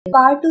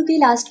Part 2 के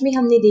last में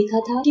हमने देखा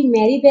था कि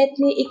मैरी बेथ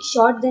ने एक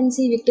शॉर्ट गन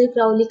से विक्टर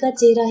क्राउली का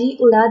चेहरा ही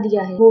उड़ा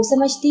दिया है। वो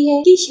समझती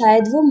है कि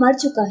शायद वो मर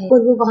चुका है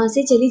और वो वहाँ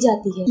से चली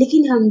जाती है,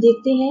 लेकिन हम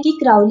देखते हैं कि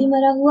क्राउली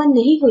मरा हुआ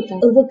नहीं होता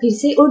और वो फिर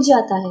से उड़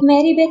जाता है।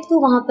 मैरी बेथ को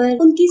वहाँ पर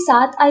उनके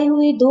साथ आए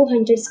हुए 2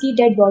 हंटर्स की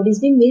डेड बॉडीज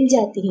भी मिल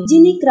जाती है,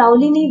 जिन्हें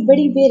क्राउली ने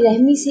बड़ी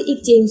बेरहमी से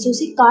एक चेनसो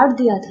से काट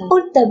दिया था।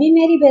 और तभी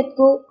मैरी बेथ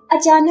को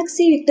अचानक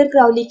से विक्टर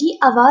क्राउली की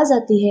आवाज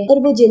आती है और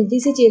वो जल्दी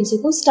से चेनसो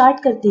को स्टार्ट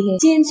करती है।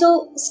 चेनसो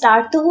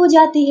स्टार्ट तो हो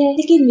जाती है,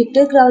 लेकिन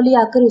विक्टर क्राउली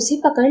आकर उसे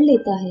पकड़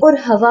लेता है और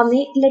हवा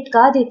में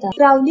लटका देता है।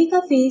 क्राउली का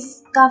फेस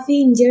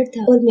काफी इंजर्ड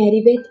था और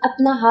मैरी बेथ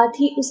अपना हाथ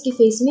ही उसके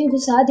फेस में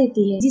घुसा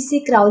देती है, जिससे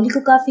क्राउली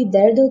को काफी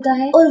दर्द होता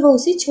है और वो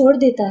उसे छोड़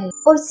देता है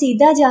और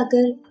सीधा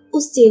जाकर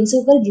उस चेनसो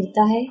पर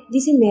गिरता है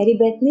जिसे मैरी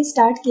बेथ ने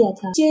स्टार्ट किया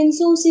था।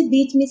 चेनसो उसे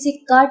बीच में से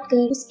काट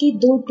कर उसके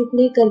 2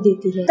 टुकड़े कर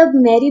देती है। तब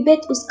मैरी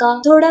बेथ उसका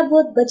थोड़ा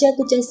बहुत बचा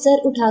कुचा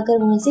सर उठाकर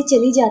वहाँ से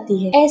चली जाती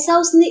है। ऐसा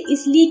उसने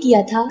इसलिए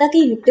किया था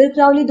ताकि विक्टर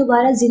क्राउली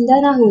दोबारा जिंदा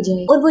ना हो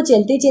जाए। और वो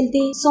चलते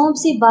चलते सौंप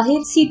से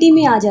बाहर सिटी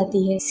में आ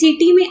जाती है।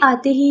 सिटी में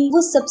आते ही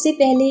वो सबसे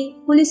पहले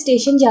पुलिस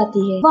स्टेशन जाती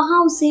है।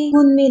 वहाँ उसे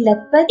खून में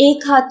लथपथ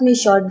एक हाथ में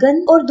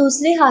शॉटगन और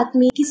दूसरे हाथ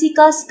में किसी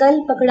का स्कल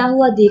पकड़ा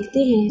हुआ देखते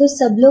हैं तो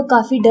सब लोग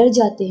काफी डर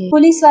जाते हैं।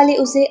 पुलिस वाले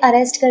उसे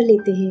अरेस्ट कर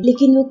लेते हैं,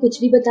 लेकिन वो कुछ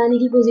भी बताने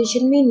की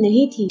पोजीशन में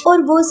नहीं थी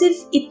और वो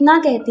सिर्फ इतना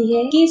कहती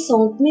है कि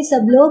सौंप में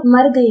सब लोग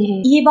मर गए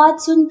हैं। ये बात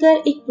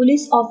सुनकर एक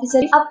पुलिस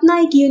ऑफिसर अपना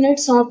एक यूनिट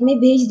सौंप में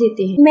भेज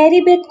देते हैं।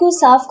 मैरी बेथ को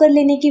साफ कर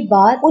लेने के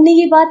बाद उन्हें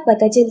ये बात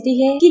पता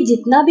चलती है कि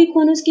जितना भी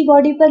खून उसकी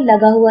बॉडी पर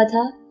लगा हुआ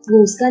था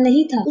वो उसका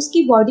नहीं था।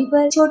 उसकी बॉडी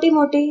पर छोटे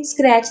मोटे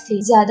स्क्रैच थे,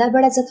 ज्यादा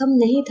बड़ा जख्म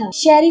नहीं था।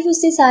 शेरिफ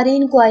उससे सारी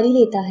इंक्वायरी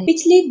लेता है।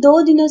 पिछले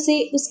 2 दिनों से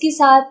उसके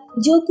साथ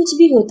जो कुछ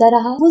भी होता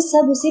रहा वो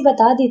सब उसे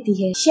बता देती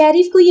है।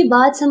 शेरिफ को ये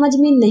बात समझ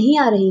में नहीं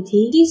आ रही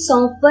थी कि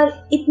सौंप पर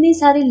इतने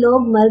सारे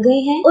लोग मर गए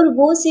हैं और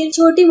वो सिर्फ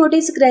छोटे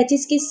मोटे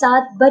स्क्रैचेस के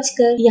साथ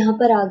बचकर यहाँ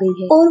पर आ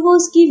गई है। और वो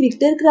उसकी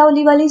विक्टर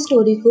क्राउली वाली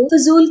स्टोरी को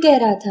फजूल कह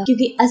रहा था,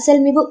 क्योंकि असल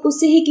में वो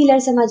उसे ही किलर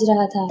समझ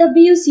रहा था।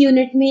 तभी उस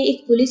यूनिट में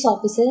एक पुलिस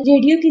ऑफिसर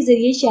रेडियो के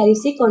जरिए शेरिफ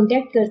से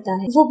कॉन्टेक्ट करता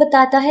है। वो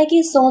बताता है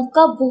कि सौंप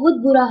का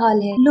बहुत बुरा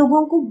हाल है,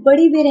 लोगों को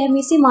बड़ी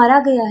बेरहमी से मारा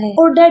गया है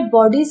और डेड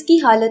बॉडीज की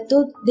हालत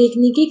तो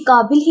देखने के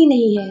काबिल ही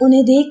नहीं है।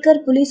 उन्हें देखकर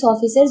पुलिस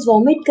ऑफिसर्स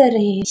वॉमिट कर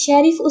रहे हैं।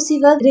 शेरिफ उसी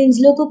वक्त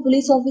रेंजलो को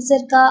पुलिस ऑफिसर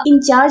का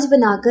इंचार्ज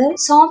बनाकर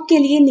सौंप के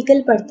लिए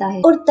निकल पड़ता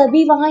है। और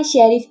तभी वहाँ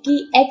शेरिफ की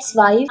एक्स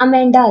वाइफ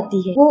अमेंडा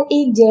आती है। वो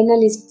एक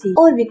जर्नलिस्ट थी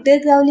और विक्टर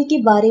क्राउली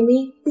के बारे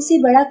में उसे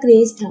बड़ा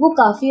क्रेज था। वो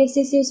काफी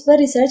अरसे से उस पर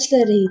रिसर्च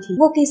कर रही थी।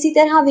 वो किसी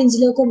तरह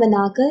विंजलो को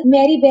बनाकर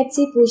मैरी बेथ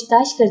से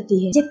पूछताछ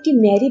करती है, जबकि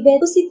मैरी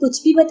बेथ उसे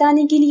कुछ भी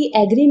बताने के लिए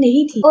एग्री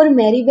नहीं थी और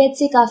मैरी बेथ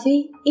से काफी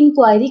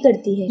इंक्वायरी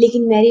करती है,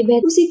 लेकिन मैरी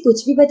बेथ उसे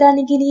कुछ भी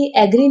बताने के लिए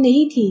एग्री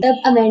नहीं थी।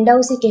 तब अमेंडा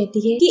उसे कहती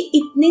है कि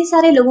इतने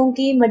सारे लोगों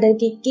के मर्डर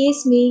के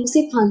केस में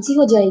उसे फांसी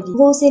हो जाएगी।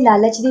 वो उसे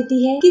लालच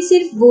देती है कि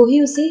सिर्फ वो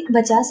ही उसे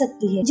बचा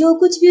सकती है, जो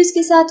कुछ भी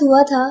उसके साथ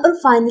हुआ था। और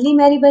फाइनली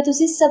मैरी बेथ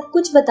उसे सब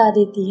कुछ बता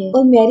देती है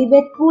और मैरी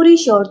बेथ पूरी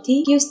श्योर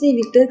थी कि उसने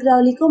विक्टर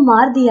क्राउली को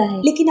मार दिया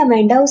है। लेकिन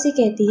अमेंडा उसे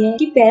कहती है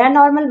कि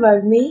पैरानॉर्मल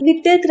वर्ल्ड में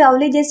विक्टर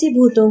क्राउली जैसे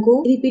भूतों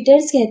को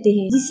रिपीटर्स कहते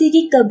हैं, जिसे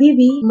कि कभी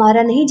भी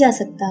मारा नहीं जा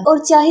सकता और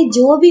चाहे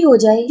जो भी हो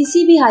जाए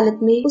किसी भी हालत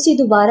में उसे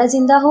दोबारा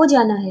जिंदा हो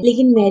जाना है।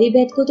 लेकिन मैरी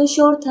बेथ को तो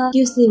श्योर था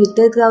कि उसने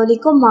विक्टर क्राउली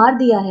को मार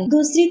दिया है।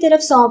 दूसरी तरफ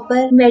सौंप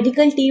पर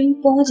मेडिकल टीम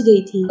पहुंच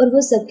गई थी और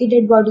वो सबकी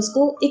डेड बॉडीज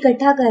को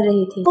इकट्ठा कर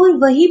रहे थे और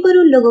वहीं पर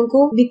उन लोगों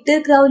को विक्टर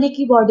क्राउली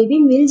की बॉडी भी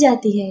मिल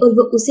जाती है और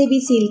वो उसे भी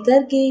सील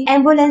करके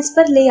एम्बुलेंस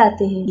पर ले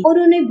आते हैं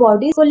और उन्हें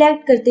बॉडी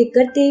कलेक्ट करते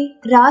करते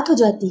रात हो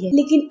जाती है।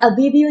 लेकिन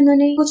अभी भी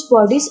उन्होंने कुछ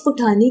बॉडीज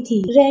उठानी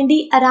थी। रैंडी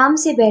आराम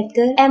से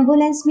बैठकर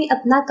एम्बुलेंस में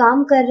अपना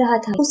काम कर रहा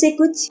था। उसे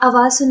कुछ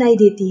आवाज सुनाई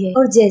देती है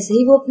और जैसे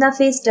ही वो अपना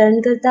फेस टर्न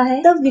करता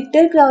है तब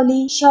विक्टर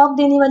क्राउली शॉक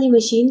देने वाली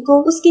मशीन को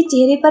उसके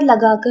चेहरे पर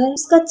लगाकर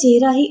उसका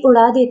चेहरा ही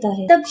उड़ा देता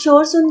है। तब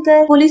शोर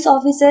सुनकर पुलिस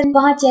ऑफिसर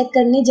वहाँ चेक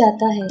करने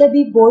जाता है।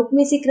 तभी बोट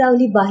में से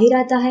क्राउली बाहर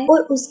आता है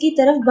और उसकी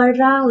तरफ बढ़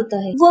रहा होता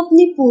है। वो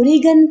अपनी पूरी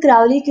गन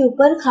क्राउली के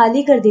ऊपर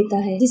खाली कर देता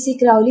है, जिससे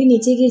क्राउली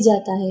नीचे गिर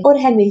जाता है और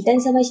हैमिल्टन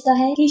समझता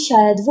है कि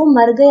शायद वो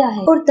मर गया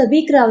है। और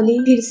तभी क्राउली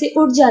फिर से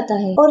उठ जाता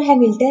है और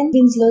हैमिल्टन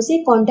विंसलो से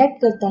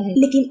कांटेक्ट करता है,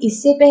 लेकिन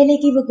इससे पहले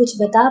कि वो कुछ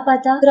बता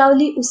पाता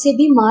क्राउली उसे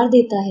भी मार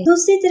देता है।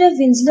 दूसरी तरफ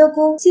विंसलो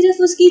को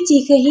सिर्फ उसकी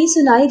चीखें ही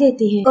सुनाई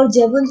देती हैं और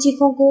जब उन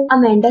चीखों को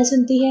अमेंडा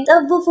सुनती है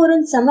तब वो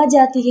फौरन समझ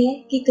जाती है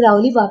कि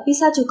क्राउली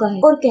वापिस आ चुका है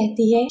और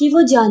कहती है कि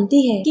वो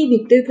जानती है कि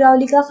विक्टर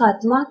क्राउली का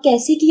खात्मा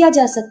कैसे किया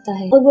जा सकता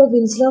है। और वो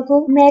विंसलो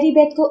को मैरी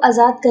बेथ को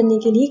आजाद करने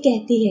के लिए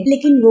कहती है,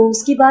 लेकिन वो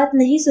उसकी बात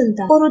नहीं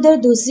सुनता। और उधर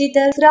दूसरी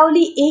तरफ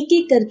क्राउली एक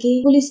एक करके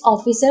पुलिस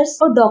ऑफिसर्स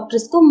और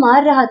डॉक्टर्स को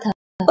मार रहा था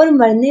और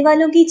मरने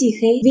वालों की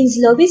चीखें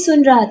विंसलो भी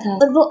सुन रहा था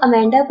और वो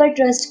अमेंडा पर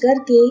ट्रस्ट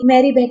करके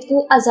मैरी बेथ को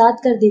आजाद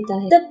कर देता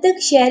है। तब तक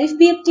शेरिफ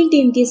भी अपनी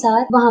टीम के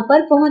साथ वहाँ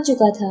पर पहुँच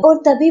चुका था और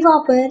तभी वहाँ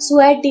पर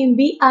स्वैट टीम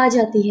भी आ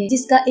जाती है,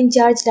 जिसका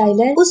इंचार्ज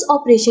टाइलर उस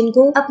ऑपरेशन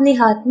को अपने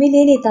हाथ में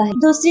ले लेता है।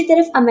 दूसरी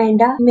तरफ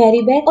अमेंडा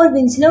मैरी बेथ और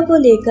विंसलो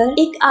को लेकर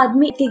एक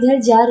आदमी के घर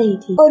जा रही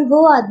थी और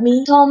वो आदमी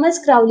थॉमस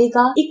क्राउली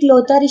का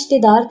इकलौता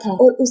रिश्तेदार था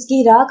और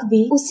उसकी राख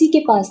भी उसी के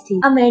पास थी।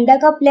 अमेंडा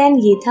का प्लान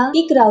ये था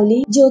कि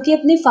क्राउली जो कि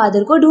अपने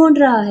फादर को ढूंढ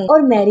रहा है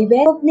और मैरी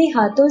बेथ अपने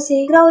हाथों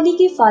से क्राउली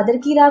के फादर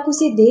की राख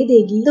उसे दे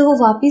देगी तो वो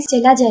वापस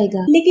चला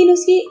जाएगा, लेकिन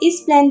उसके इस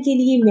प्लान के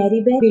लिए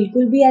मैरी बेथ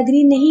बिल्कुल भी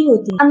एग्री नहीं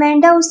होती।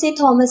 अमेंडा उससे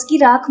थॉमस की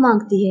राख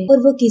मांगती है और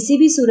वो किसी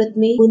भी सूरत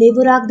में उन्हें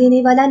वो राख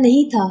देने वाला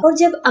नहीं था। और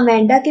जब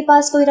अमेंडा के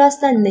पास कोई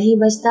रास्ता नहीं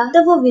बचता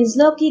तब वो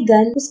विंसलो की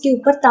गन उसके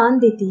ऊपर तान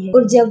देती है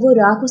और जब वो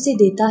राख उसे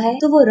देता है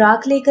तो वो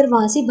राख लेकर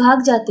वहाँ से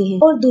भाग जाते हैं।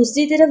 और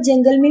दूसरी तरफ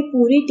जंगल में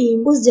पूरी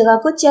टीम उस जगह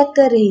को चेक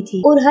कर रही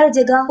थी और हर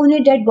जगह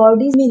उन्हें डेड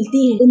बॉडीज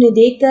मिलती हैं। उन्हें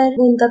देखकर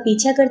वो उनका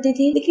पीछा करते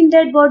थे, लेकिन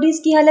डेड बॉडीज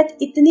की हालत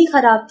इतनी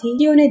खराब थी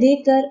कि उन्हें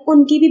देखकर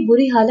उनकी भी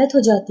बुरी हालत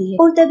हो जाती है।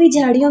 और तभी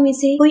झाड़ियों में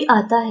से कोई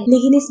आता है,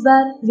 लेकिन इस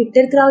बार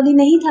विक्टर क्राउली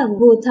नहीं था,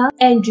 वो था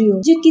एंड्रयू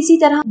जो किसी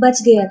तरह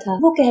बच गया था।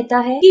 वो कहता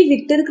है कि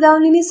विक्टर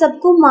क्राउली ने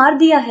सबको मार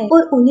दिया है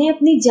और उन्हें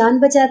अपनी जान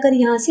बचाकर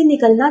यहाँ से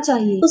निकलना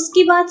चाहिए।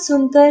 उसकी बात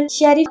सुनकर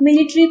शेरिफ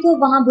मिलिट्री को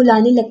वहाँ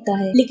बुलाने लगता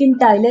है, लेकिन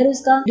टाइलर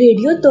उसका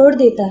रेडियो तोड़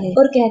देता है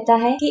और कहता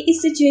है कि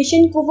इस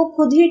सिचुएशन को वो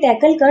खुद ही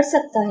टैकल कर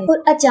सकता है।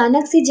 और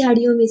अचानक से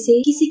झाड़ियों में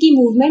से किसी की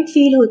मूवमेंट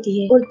फील होती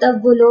है और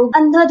तब वो लोग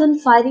अंधाधुंध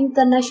फायरिंग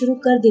करना शुरू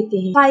कर देते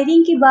हैं।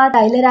 फायरिंग के बाद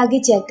टाइलर आगे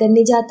चेक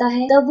करने जाता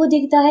है, तब वो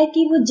दिखता है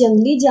कि वो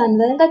जंगली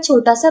जानवर का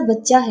छोटा सा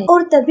बच्चा है।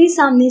 और तभी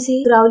सामने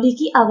से क्राउली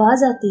की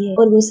आवाज आती है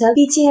और वो सब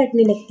पीछे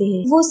हटने लगते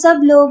हैं। वो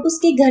सब लोग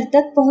उसके घर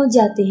तक पहुंच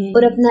जाते हैं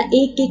और अपना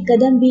एक एक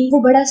कदम भी वो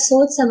बड़ा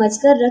सोच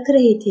समझकर रख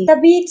रहे थे।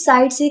 तभी एक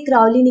साइड से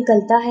क्राउली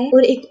निकलता है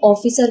और एक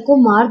ऑफिसर को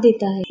मार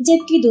देता है,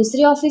 जबकि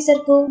दूसरे ऑफिसर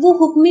को वो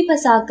हुक में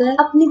फंसाकर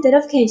अपनी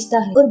तरफ खींचता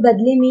है और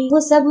बदले में वो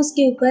सब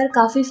उसके ऊपर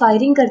काफी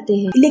फायरिंग करते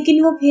हैं,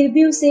 लेकिन वो फिर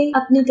भी उसे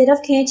अपनी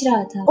तरफ खींच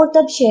रहा था। और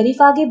तब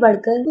शेरिफ आगे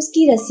बढ़कर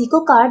उसकी रस्सी को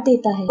काट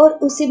देता है और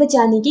उसे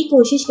बचाने की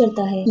कोशिश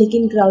करता है,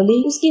 लेकिन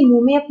क्राउली उसके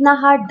मुंह में अपना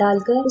हाथ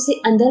डालकर उसे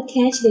अंदर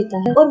खींच लेता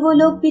है और वो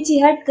लोग पीछे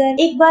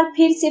हटकर एक बार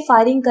फिर से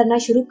फायरिंग करना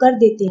शुरू कर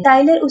देते हैं।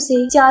 टाइलर उसे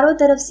चारों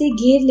तरफ से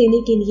घेर लेने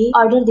के लिए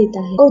ऑर्डर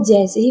देता है और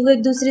जैसे ही वो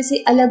एक दूसरे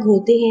से अलग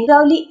होते हैं,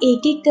 क्राउली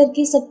एक एक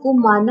करके सबको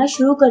मारना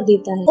शुरू कर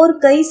देता है और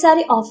कई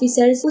सारे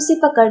ऑफिसर्स उसे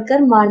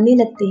पकड़कर मारने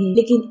लगते हैं,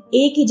 लेकिन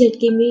एक ही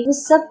झटके में वो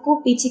सबको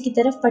पीछे की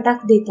तरफ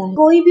पटक देता है।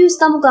 कोई भी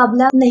उसका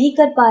मुकाबला नहीं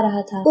कर पा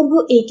रहा था और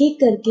वो एक एक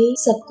करके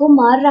सबको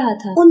मार रहा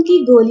था। उनकी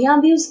गोलियां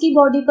भी उसकी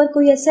बॉडी पर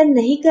कोई असर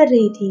नहीं कर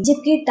रही थी,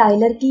 जबकि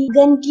टाइलर की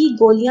गन की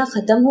गोलियां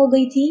खत्म हो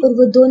गई थी और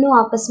वो दोनों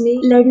आपस में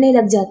लड़ने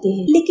लग जाते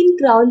हैं। लेकिन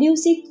क्राउली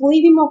उसे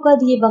कोई भी मौका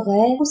दिए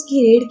बगैर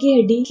उसकी रीढ़ की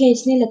हड्डी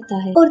खींचने लगता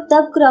है और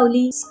तब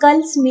क्राउली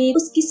स्कल्स में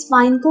उसकी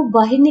स्पाइन को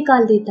बाहर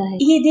निकाल देता है।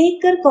 ये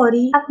देखकर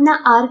कॉरी अपना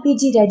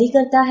आरपीजी रेडी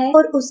करता है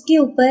और उसके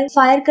ऊपर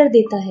फायर कर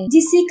देता है,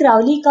 जिससे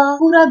क्राउली का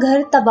पूरा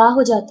घर तबाह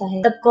हो जाता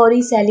है। तब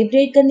कॉरी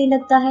सेलिब्रेट करने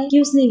लगता है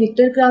कि उसने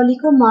विक्टर क्राउली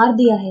को मार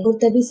दिया है और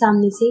तभी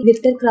सामने से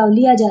विक्टर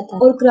क्राउली आ जाता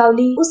है और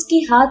क्राउली उसके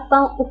हाथ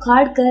पांव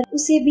उखाड़ कर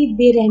उसे भी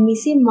बेरहमी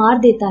से मार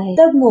देता है।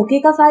 तब मौके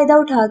का फायदा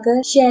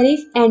उठाकर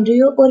शेरिफ,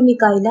 एंड्रयू और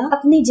मिकाइला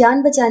अपनी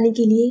जान बचाने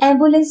के लिए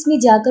एम्बुलेंस में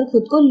जाकर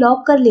खुद को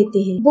लॉक कर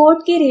लेते हैं। बोर्ड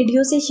के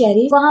रेडियो से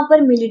शेरिफ वहाँ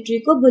पर मिलिट्री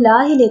को बुला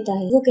ही लेता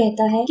है। वो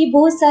कहता है कि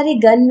बहुत सारे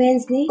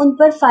गनमैन्स ने उन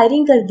पर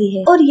फायरिंग कर दी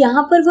है और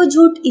यहाँ पर वो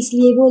झूठ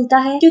इसलिए बोलता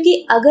है क्योंकि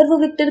अगर वो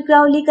विक्टर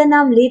क्राउली का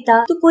नाम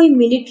लेता तो कोई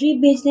मिलिट्री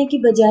भेजने की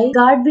बजाय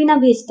गार्ड भी न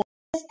भेजता।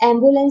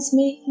 एम्बुलेंस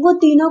में वो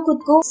तीनों खुद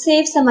को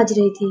सेफ समझ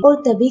रहे थे और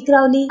तभी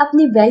क्राउली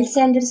अपनी बेल्ट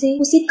सैंडर से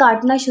उसे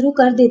काटना शुरू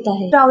कर देता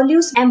है। क्राउली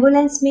उस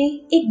एम्बुलेंस में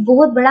एक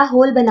बहुत बड़ा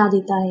होल बना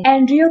देता है।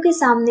 एंड्रयू के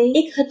सामने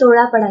एक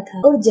हथौड़ा पड़ा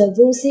था और जब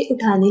वो उसे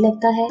उठाने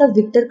लगता है तब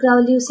विक्टर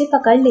क्राउली उसे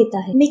पकड़ लेता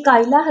है।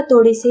 मिकाइला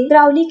हथौड़े से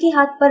क्राउली के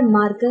हाथ पर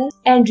मारकर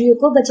एंड्रयू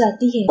को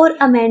बचाती है और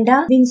अमेंडा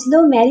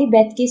विंसलो मैरी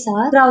बेथ के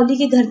साथ क्राउली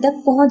के घर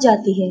तक पहुँच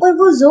जाती है और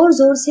वो जोर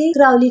जोर से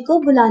क्राउली को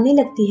बुलाने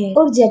लगती है।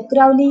 और जब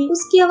क्राउली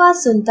उसकी आवाज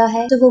सुनता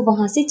है तो वो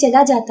वहाँ से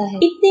चला जाता है।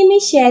 इतने में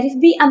शेरिफ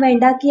भी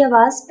अमेंडा की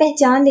आवाज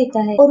पहचान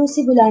लेता है और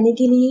उसे बुलाने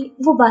के लिए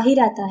वो बाहर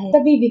आता है।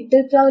 तभी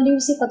विक्टर क्राउली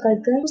उसे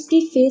पकड़कर उसकी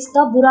फेस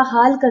का बुरा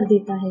हाल कर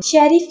देता है।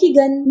 शेरिफ की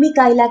गन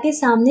मिकाइला के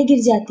सामने गिर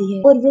जाती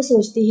है और वो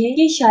सोचती है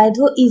कि शायद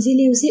वो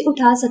इजीली उसे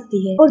उठा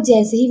सकती है और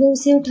जैसे ही वो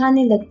उसे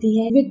उठाने लगती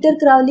है विक्टर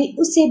क्राउली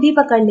उसे भी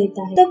पकड़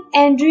लेता है। तब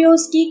एंड्रयू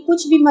उसकी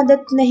कुछ भी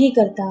मदद नहीं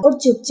करता और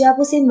चुपचाप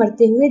उसे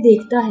मरते हुए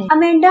देखता है।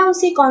 अमेंडा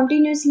उसे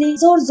कॉन्टिन्यूसली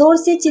जोर जोर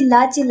से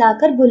चिल्ला चिल्ला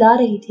कर बुला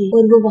रही थी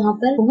और वो वहाँ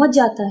पर पहुँच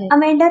जाता है।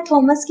 अमेंडा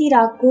थॉमस की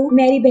राख को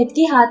मैरी बेथ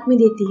के हाथ में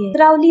देती है।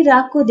 क्राउली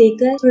राख को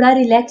देखकर थोड़ा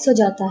रिलैक्स हो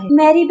जाता है।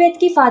 मैरी बेथ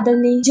के फादर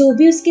ने जो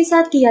भी उसके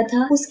साथ किया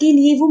था उसके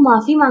लिए वो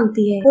माफी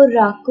मांगती है और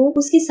राख को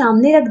उसके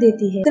सामने रख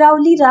देती है।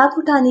 क्राउली राख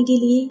उठाने के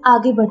लिए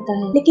आगे बढ़ता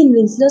है, लेकिन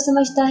विंसलो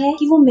समझता है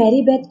कि वो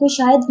मैरी बेथ को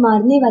शायद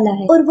मारने वाला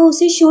है और वो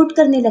उसे शूट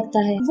करने लगता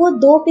है। वो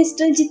 2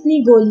 पिस्टल जितनी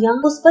गोलियां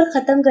उस पर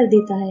खत्म कर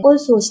देता है और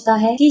सोचता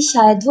है कि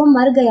शायद वो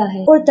मर गया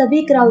है और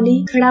तभी क्राउली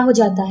खड़ा हो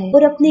जाता है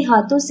और अपने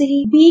हाथों से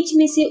ही बीच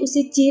में से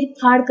उसे चीर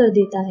फाड़ कर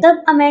देता है।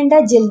 तब अमेंडा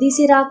जल्दी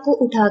से राख को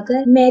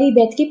उठाकर मैरी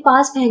बेथ के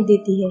पास फेंक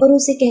देती है और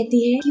उसे कहती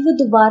है कि वो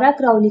दोबारा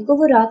क्राउली को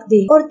वो राख दे।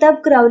 और तब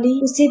क्राउली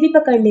उसे भी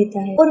पकड़ लेता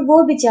है और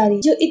वो बेचारी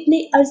जो इतने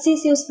अरसे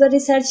से उस पर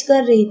रिसर्च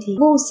कर रही थी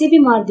वो उसे भी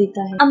मार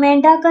देता है।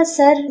 अमेंडा का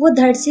सर वो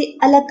धड़ से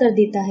अलग कर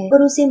देता है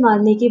और उसे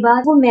मारने के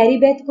बाद वो मैरी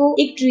बेथ को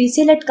एक ट्री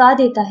से लटका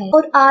देता है।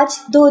 और आज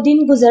 2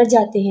 दिन गुजर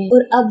जाते हैं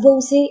और अब वो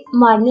उसे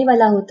मारने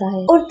वाला होता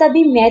है और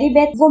तभी मैरी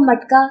बेथ वो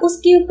मटका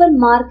उसके ऊपर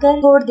मार कर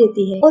फोड़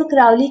देती है और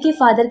क्राउली के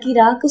फादर की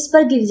राख उस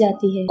पर गिर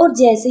जाती है। और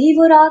जैसे ही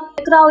वो राख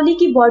क्राउली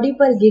की बॉडी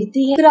पर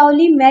गिरती है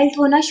क्राउली मेल्ट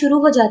होना शुरू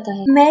हो जाता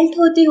है। मेल्ट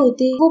होते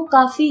होते वो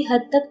काफी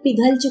हद तक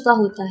पिघल चुका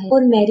होता है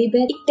और मैरी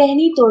बेथ एक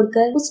टहनी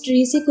तोड़कर उस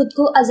ट्री से खुद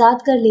को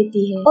आजाद कर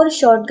लेती है और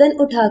शॉटगन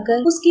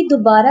उठाकर उसकी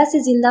दोबारा से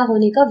जिंदा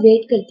होने का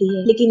वेट करती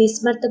है। लेकिन इस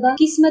मर्तबा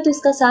किस्मत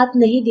उसका साथ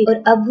नहीं दी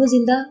और अब वो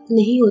जिंदा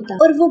नहीं होता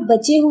और वो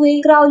बचे हुए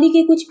क्राउली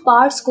के कुछ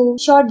पार्ट्स को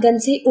शॉटगन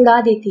से उड़ा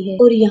देती है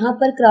और यहाँ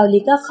पर क्राउली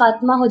का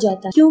खात्मा हो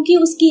जाता है क्योंकि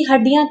उसकी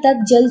हड्डियां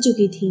तक जल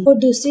चुकी थी। और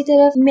दूसरी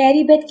तरफ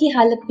मैरी बेथ की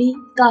हालत भी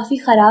काफी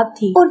खराब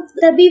थी और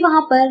तभी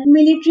वहाँ पर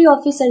मिलिट्री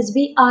ऑफिसर्स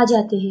भी आ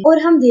जाते हैं और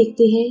हम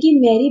देखते हैं कि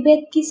मैरी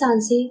बेथ की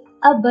सांसें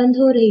अब बंद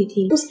हो रही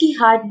थी, उसकी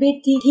हार्ट बीट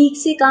ठीक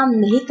से काम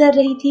नहीं कर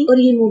रही थी और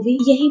ये मूवी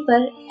यहीं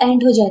पर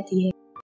एंड हो जाती है।